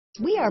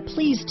We are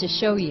pleased to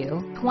show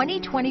you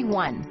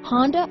 2021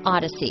 Honda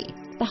Odyssey.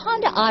 The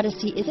Honda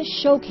Odyssey is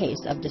a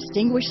showcase of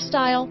distinguished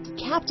style,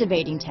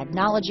 captivating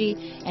technology,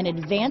 and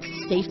advanced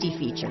safety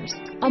features.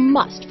 A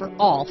must for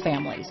all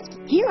families.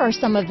 Here are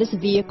some of this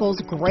vehicle's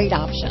great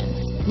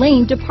options: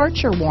 lane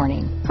departure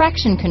warning,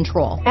 traction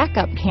control,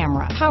 backup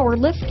camera, power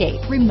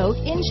liftgate, remote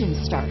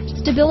engine start,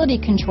 stability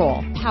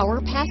control,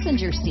 power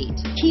passenger seat,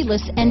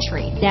 keyless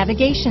entry,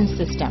 navigation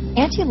system,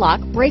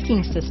 anti-lock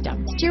braking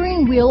system,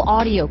 steering wheel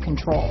audio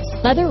controls,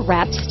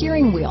 leather-wrapped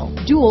steering wheel,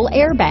 dual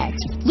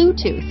airbags,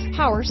 Bluetooth,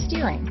 power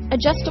steering,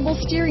 adjustable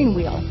steering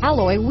wheel,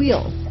 alloy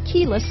wheels,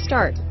 keyless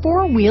start,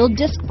 four-wheel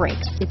disc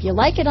brakes. If you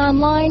like it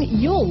online,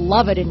 you'll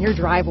love it in your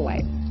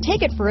driveway.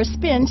 Take it for a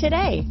spin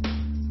today.